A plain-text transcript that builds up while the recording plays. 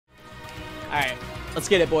Alright, let's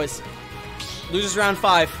get it, boys. Losers round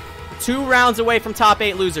 5. 2 rounds away from top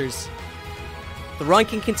 8 losers. The run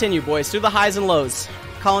can continue, boys, through the highs and lows.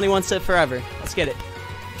 Colony one set forever. Let's get it.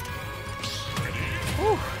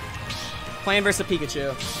 Whew. Playing versus Pikachu.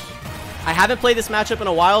 I haven't played this matchup in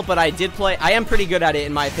a while, but I did play. I am pretty good at it,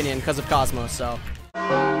 in my opinion, because of Cosmos, so.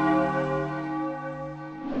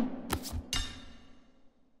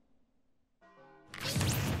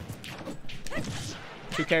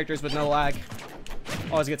 Two characters with no lag.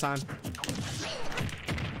 Always a good time.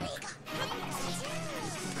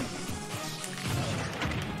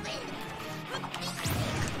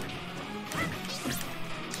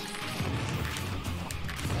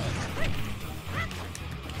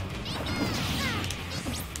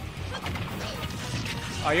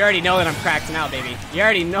 Oh, you already know that I'm cracked now, baby. You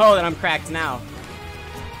already know that I'm cracked now.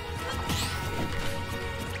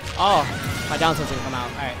 Oh, my down tilt's gonna come out.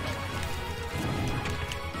 Alright.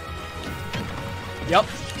 Yep.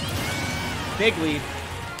 Big lead.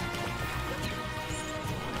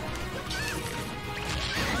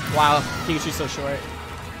 Wow, Pikachu's so short.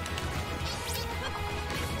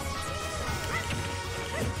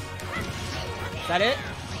 Is that it?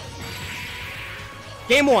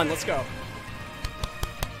 Game 1, let's go.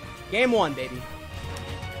 Game 1, baby.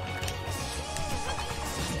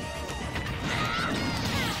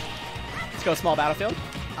 Let's go small battlefield.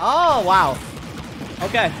 Oh, wow.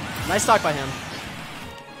 Okay. Nice talk by him.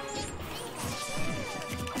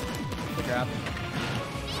 Good grab.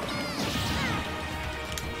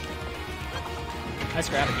 Nice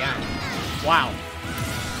grab again. Wow.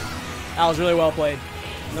 That was really well played.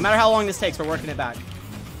 No matter how long this takes, we're working it back.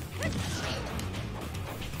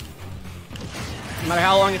 No matter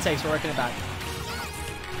how long it takes, we're working it back.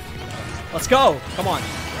 Let's go! Come on.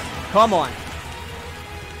 Come on.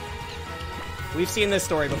 We've seen this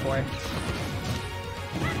story before.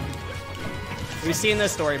 We've seen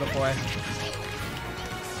this story before.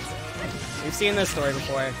 We've seen this story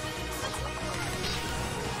before.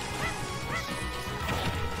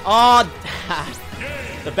 Oh!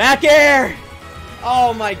 The back air!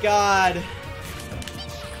 Oh my god.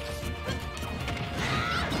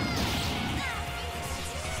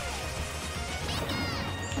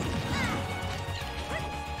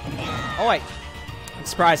 Oh wait, I'm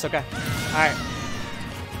surprised, okay. Alright.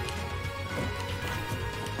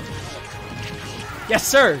 Yes,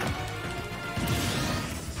 sir!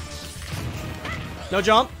 No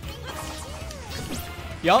jump.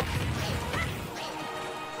 Yup.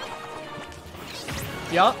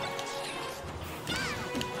 Yup.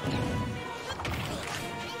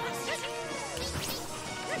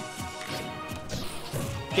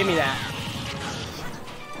 Give me that.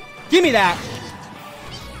 Give me that!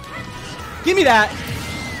 Give me that!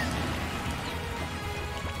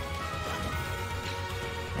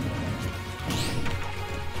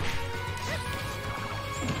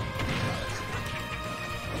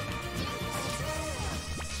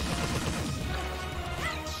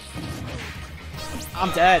 I'm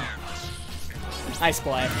dead. Nice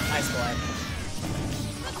play. Nice play.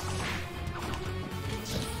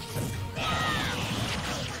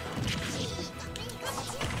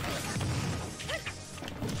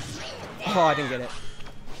 Oh, I didn't get it.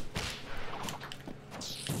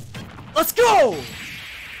 Let's go!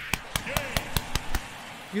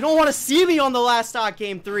 You don't want to see me on the last stock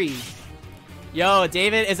game 3. Yo,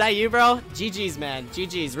 David, is that you, bro? GG's, man.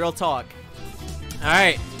 GG's, real talk.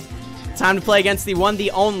 Alright. Time to play against the one,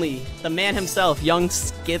 the only, the man himself, Young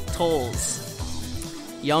Skittles.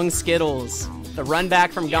 Young Skittles. The run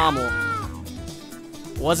back from Gommel.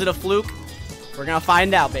 Was it a fluke? We're gonna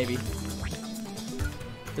find out, baby.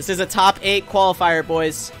 This is a top 8 qualifier,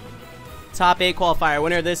 boys. Top 8 qualifier.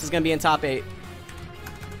 Winner of this is going to be in top 8.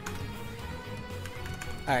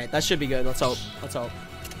 Alright, that should be good. Let's hope. Let's hope.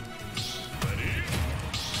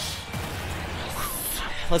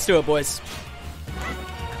 Let's do it, boys.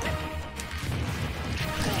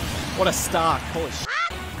 What a stock. Holy shit.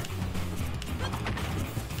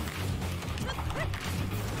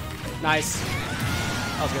 Nice.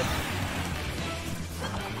 That was good.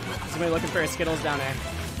 Somebody looking for a Skittles down there.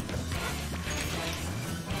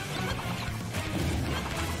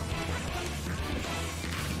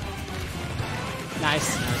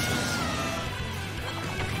 Nice. Nice, nice.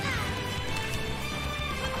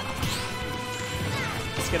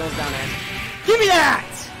 Skittles down there. Give me that!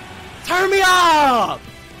 Turn me up!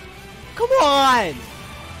 Come on!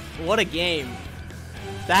 What a game.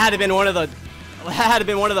 That had to been one of the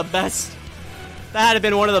best. That had to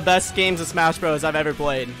been one of the best games of Smash Bros. I've ever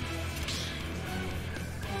played.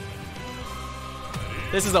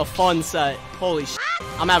 This is a fun set. Holy shit.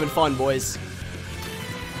 I'm having fun, boys.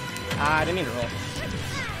 Ah, I didn't mean to roll.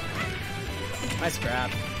 Nice grab.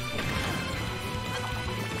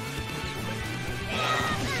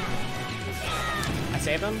 I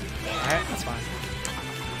saved him? Alright, that's fine.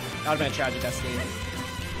 That would've been a tragic destiny.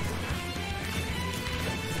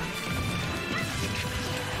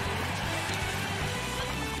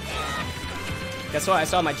 Guess what? I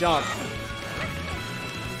saw my jump.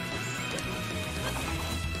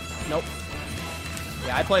 Nope.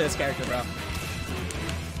 Yeah, I play this character, bro.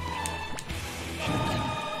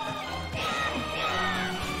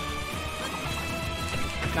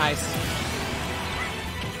 Nice.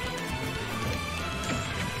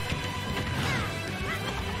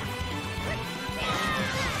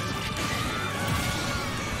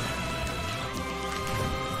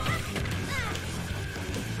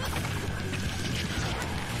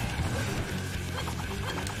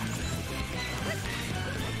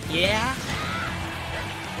 Yeah.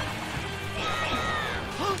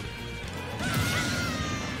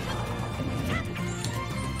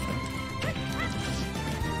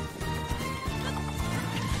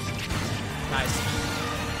 Nice.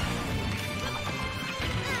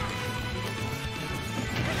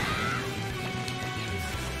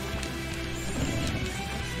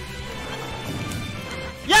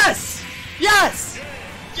 Yes! Yes!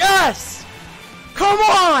 Yes! Come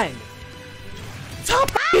on!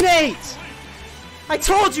 Top 8! I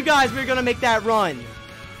told you guys we were gonna make that run.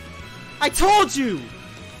 I told you!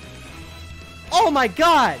 Oh my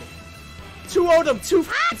god! 2-0'd them 2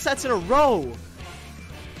 sets in a row.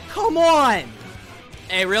 Come on!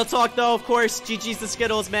 Hey, real talk though, of course, GG's the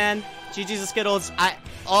Skittles, man. GG's the Skittles.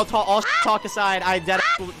 All talk aside, I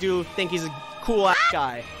do think he's a cool ass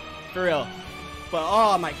guy. For real. But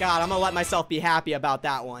oh my god, I'm gonna let myself be happy about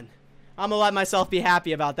that one. I'm gonna let myself be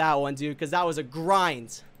happy about that one, dude, because that was a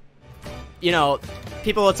grind. You know,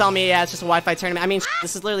 people will tell me, yeah, it's just a Wi-Fi tournament. I mean,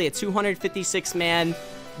 this is literally a 256-man,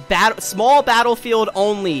 small battlefield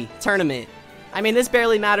only tournament. I mean, this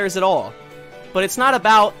barely matters at all. But it's not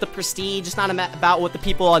about the prestige. It's not about what the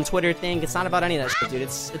people on Twitter think. It's not about any of that shit, dude.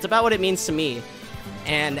 It's about what it means to me.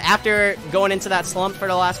 And after going into that slump for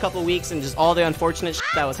the last couple of weeks and just all the unfortunate shit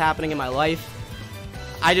that was happening in my life,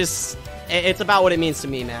 it's about what it means to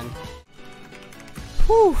me, man.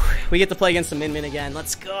 Whew. We get to play against the Min again.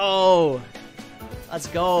 Let's go. Let's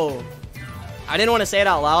go. I didn't want to say it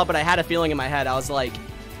out loud, but I had a feeling in my head. I was like,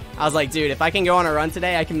 dude, if I can go on a run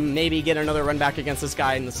today, I can maybe get another run back against this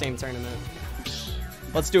guy in the same tournament.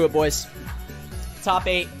 Let's do it, boys. Top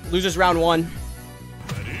 8. Losers round 1.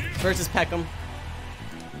 Versus Peckham.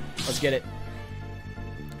 Let's get it.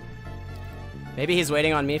 Maybe he's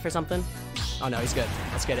waiting on me for something? Oh no, he's good.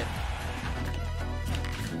 Let's get it.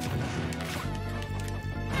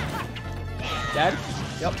 Dead?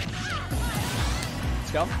 Yep.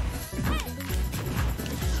 Let's go.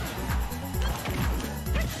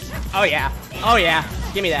 Oh yeah. Oh yeah.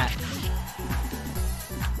 Give me that.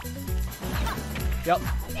 Yep.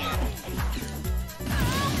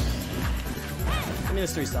 Give me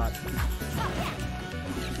this 3-stock.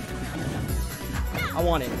 I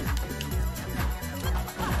want it.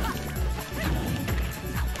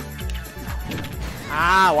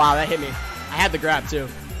 Ah, wow, that hit me. I had the grab too.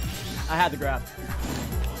 I had the grab.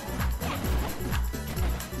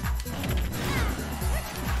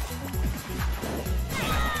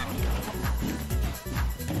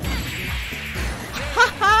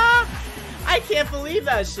 I can't believe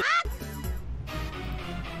that shit.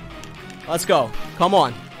 Let's go. Come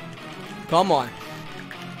on. Come on.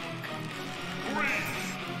 3,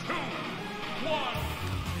 2, 1,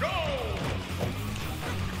 go!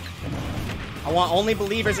 I want only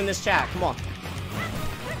believers in this chat. Come on.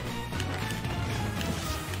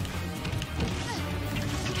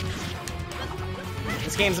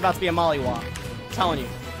 This game's about to be a mollywop. I'm telling you.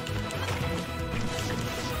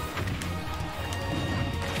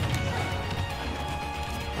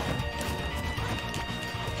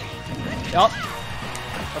 Yup.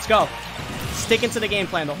 Let's go. Sticking to the game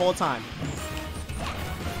plan the whole time.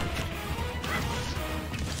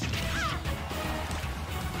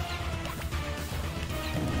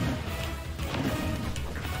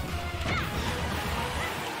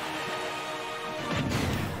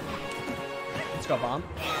 Let's go, bomb.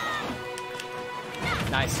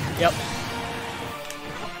 Nice. Yep.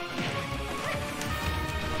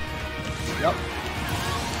 Yep.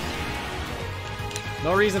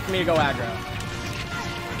 No reason for me to go aggro.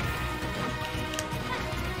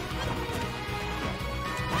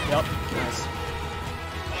 Yep. Nice.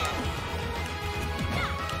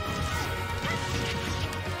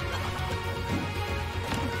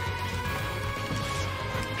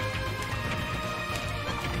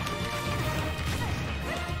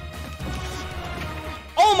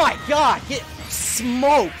 my god! Get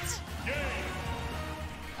smoked!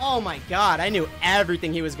 Oh my god, I knew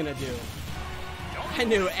everything he was gonna do. I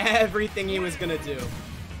knew everything he was gonna do.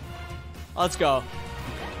 Let's go.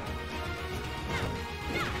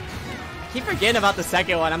 I keep forgetting about the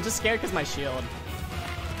second one. I'm just scared because my shield.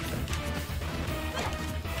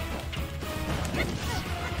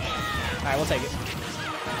 Alright, we'll take it.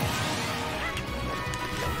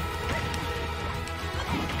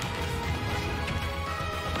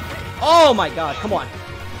 Oh my god, come on.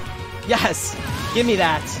 Yes, give me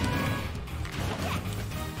that.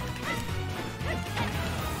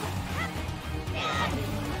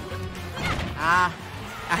 Ah,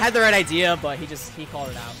 I had the right idea, but he called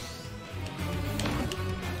it out.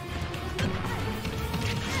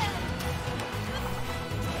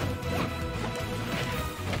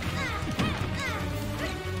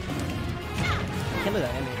 I can't believe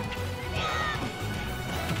that ended.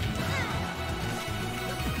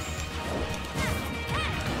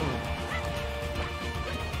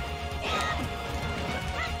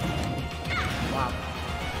 Wow.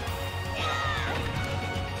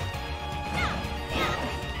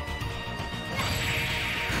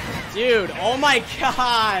 Dude, oh my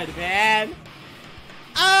god, man.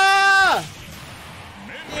 Ah!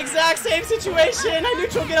 The exact same situation. I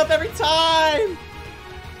neutral get up every time.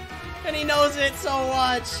 And he knows it so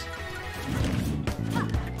much.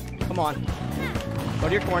 Come on. Go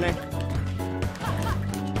to your corner.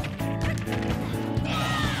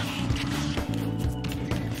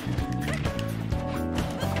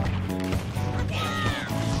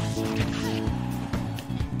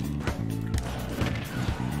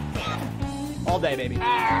 All day, baby.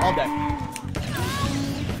 All day.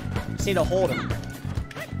 Just need to hold him.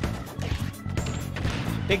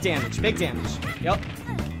 Big damage. Big damage. Yup.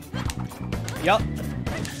 Yup.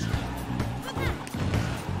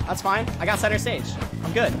 That's fine. I got center stage.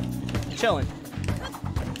 I'm good. I'm chilling.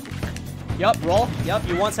 Yup, roll. Yup,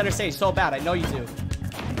 you want center stage so bad. I know you do.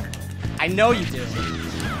 I know you do.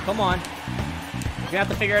 Come on. You're gonna have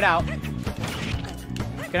to figure it out. You're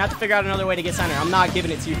gonna have to figure out another way to get center. I'm not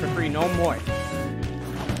giving it to you for free no more.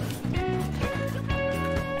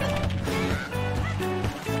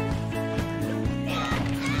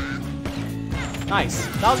 Nice.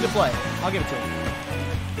 That was a good play. I'll give it to him.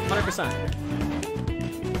 100%.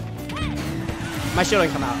 My shield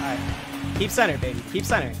didn't come out. Alright. Keep center, baby. Keep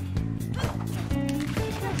center.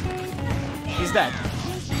 He's dead.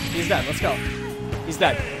 He's dead. Let's go. He's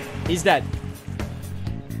dead. He's dead.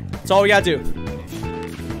 That's all we gotta do.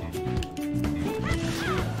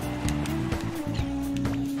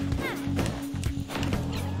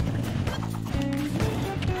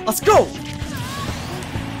 Let's go!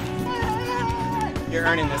 You're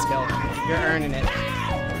earning this kill. You're earning it.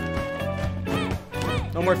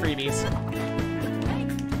 No more freebies.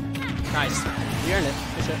 Nice. You earned it.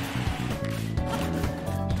 Good shit.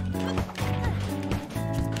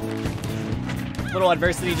 Little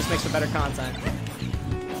adversity just makes for better content.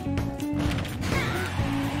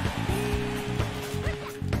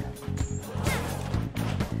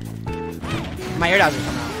 My air doesn't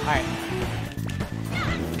come out. Alright.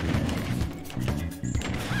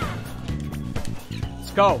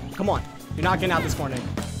 Let's go. Come on. You're not getting out this morning.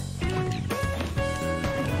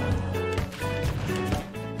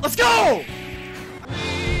 Let's go!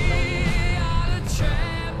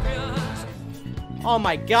 Oh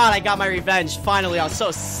my god, I got my revenge. Finally, I was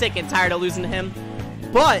so sick and tired of losing to him.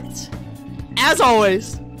 But, as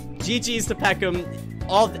always, GG's to Peckham.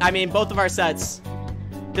 Both of our sets.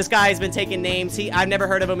 This guy's been taking names. I've never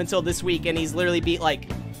heard of him until this week, and he's literally beat, like,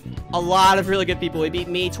 a lot of really good people. He beat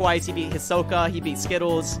me twice. He beat Hisoka. He beat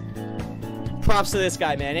Skittles. Props to this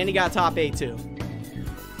guy, man. And he got top 8, too.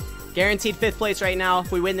 Guaranteed 5th place right now.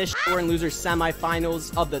 If we win this, we're in losers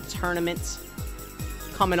semifinals of the tournament.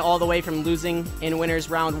 Coming all the way from losing in winners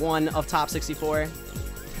round 1 of top 64.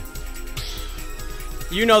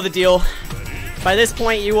 You know the deal. By this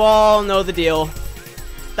point, you all know the deal.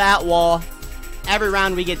 Fat wall. Every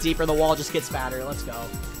round we get deeper, the wall just gets fatter. Let's go.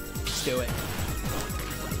 Let's do it.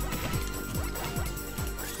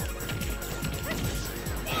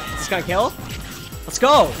 Is this gonna kill? Let's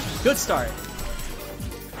go. Good start.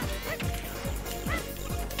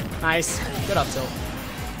 Nice. Good up tilt.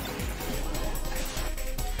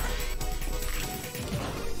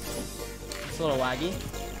 It's a little laggy.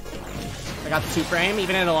 I got the 2-frame,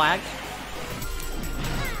 even in the lag.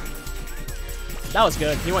 That was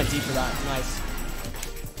good. He went deep for that. Nice.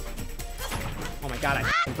 Oh my god,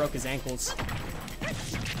 I broke his ankles.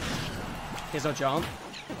 He has no jump.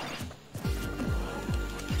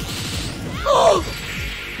 Oh!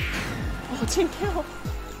 Oh, it didn't kill.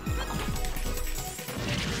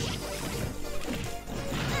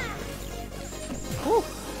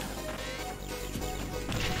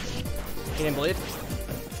 He didn't believe.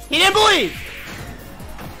 He didn't believe!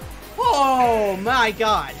 Oh my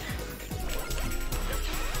god.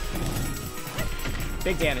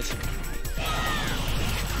 Big damage.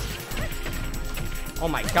 Oh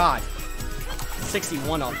my god.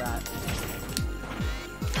 61 off that.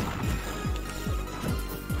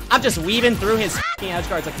 I'm just weaving through his f***ing edge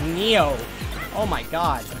guards like Neo. Oh my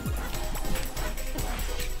god.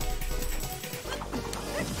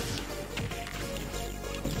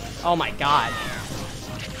 Oh my god.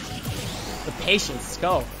 The patience, let's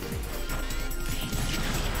go.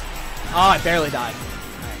 Oh, I barely died.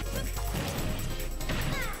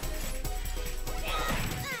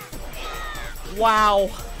 Right. Wow.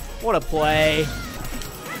 What a play.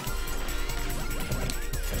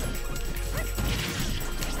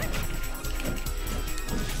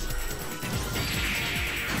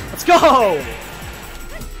 Let's go!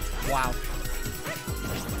 Wow.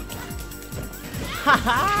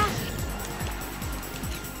 Haha!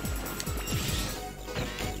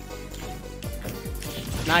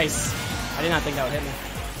 Nice. I did not think that would hit me.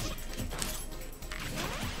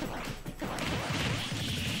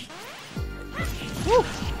 Woo!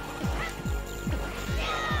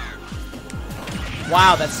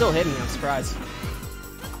 Wow, that still hit me. I'm surprised.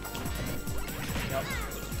 Yep.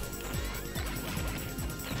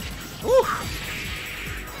 Woo!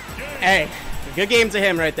 Hey, good game to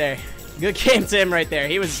him right there. Good game to him right there.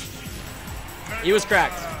 He was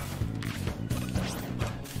cracked.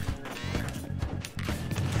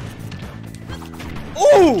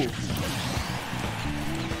 Ooh!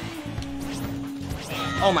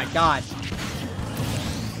 Oh my god.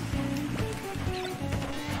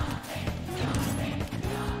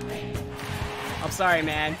 I'm sorry,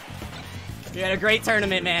 man. You had a great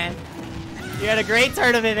tournament, man. You had a great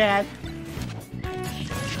tournament, man.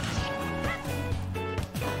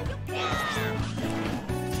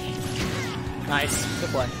 Nice. Good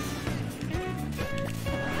play.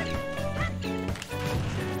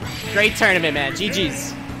 Great tournament, man.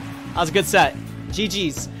 GG's. That was a good set.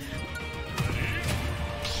 GG's.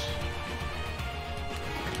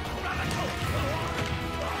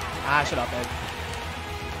 Ah, shut up, Ed.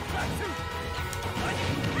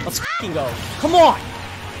 Let's f***ing go. Come on!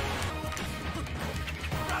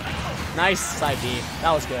 Nice side B.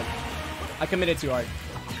 That was good. I committed too hard.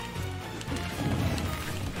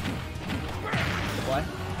 What?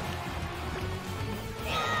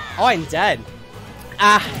 Oh, I'm dead.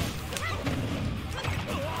 Ah.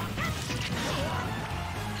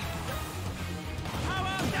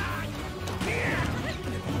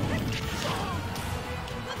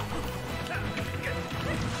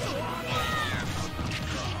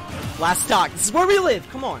 Last stock. This is where we live.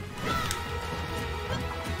 Come on.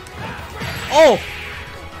 Oh!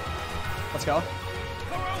 Let's go.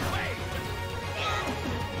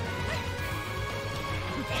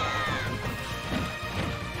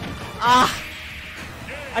 Ah!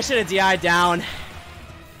 I should have DI'd down.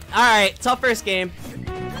 Alright, tough first game.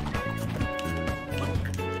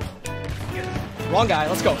 Wrong guy.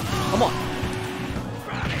 Let's go. Come on.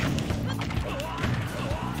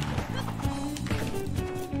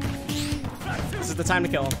 This is the time to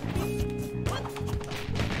kill him.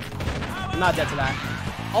 I'm not dead to that.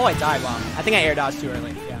 Oh, I died. Wow. I think I air dodged too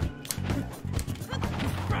early. Yeah.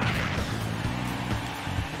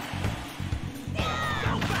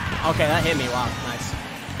 Okay, that hit me. Wow. Nice.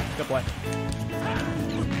 Good play.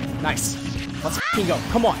 Nice. Let's f***ing go.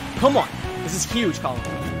 Come on. Come on. This is huge, Colin.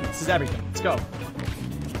 This is everything. Let's go.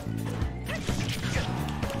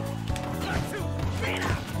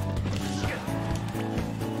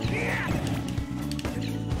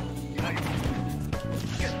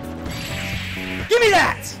 Give me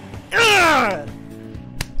that! Ugh!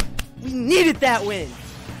 We needed that win.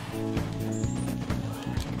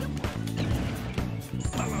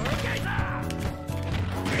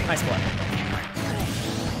 Nice play.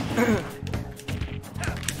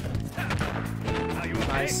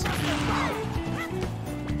 Nice.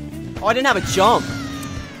 Oh, I didn't have a jump.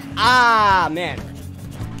 Ah, man.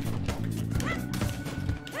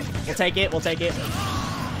 We'll take it. We'll take it.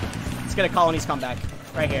 Let's get a Colonies comeback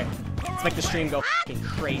right here. Let's make the stream go f***ing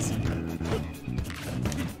crazy.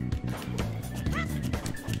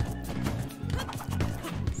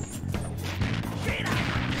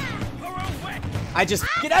 I just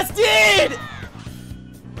f***ing did!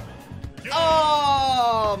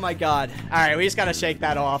 Oh my god. Alright, we just gotta shake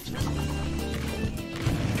that off.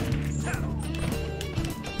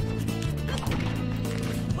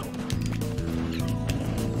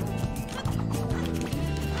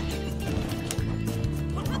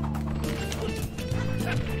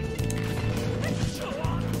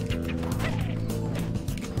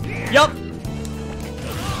 Yup.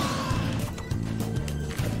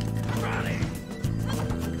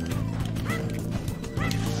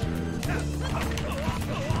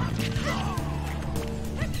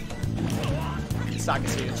 stock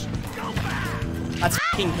is huge. That's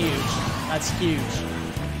fucking huge. That's huge.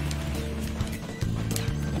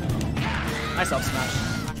 Nice up smash.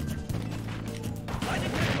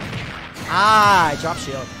 Ah, I dropped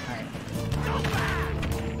shield. Alright.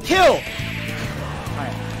 Kill!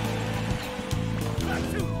 Alright.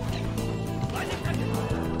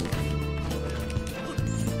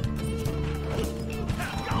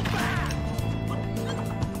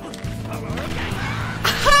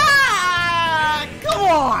 Come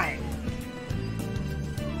on!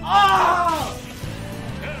 Oh!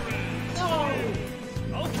 No!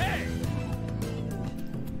 Okay.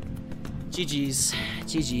 GG's.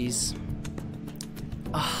 GG's.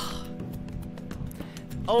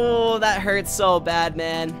 Oh, that hurts so bad,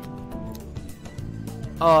 man.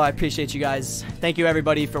 Oh, I appreciate you guys. Thank you,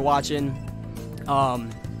 everybody, for watching.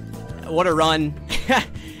 What a run.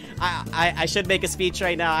 I should make a speech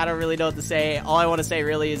right now. I don't really know what to say. All I want to say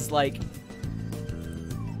really is, like,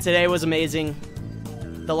 today was amazing.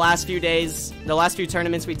 The last few days, the last few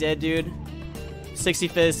tournaments we did, dude.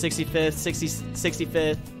 65th, 65th,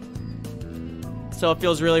 65th. So it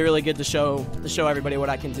feels really, really good to show everybody what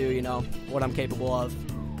I can do, you know, what I'm capable of.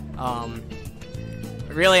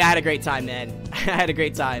 Really, I had a great time, man. I had a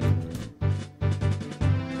great time.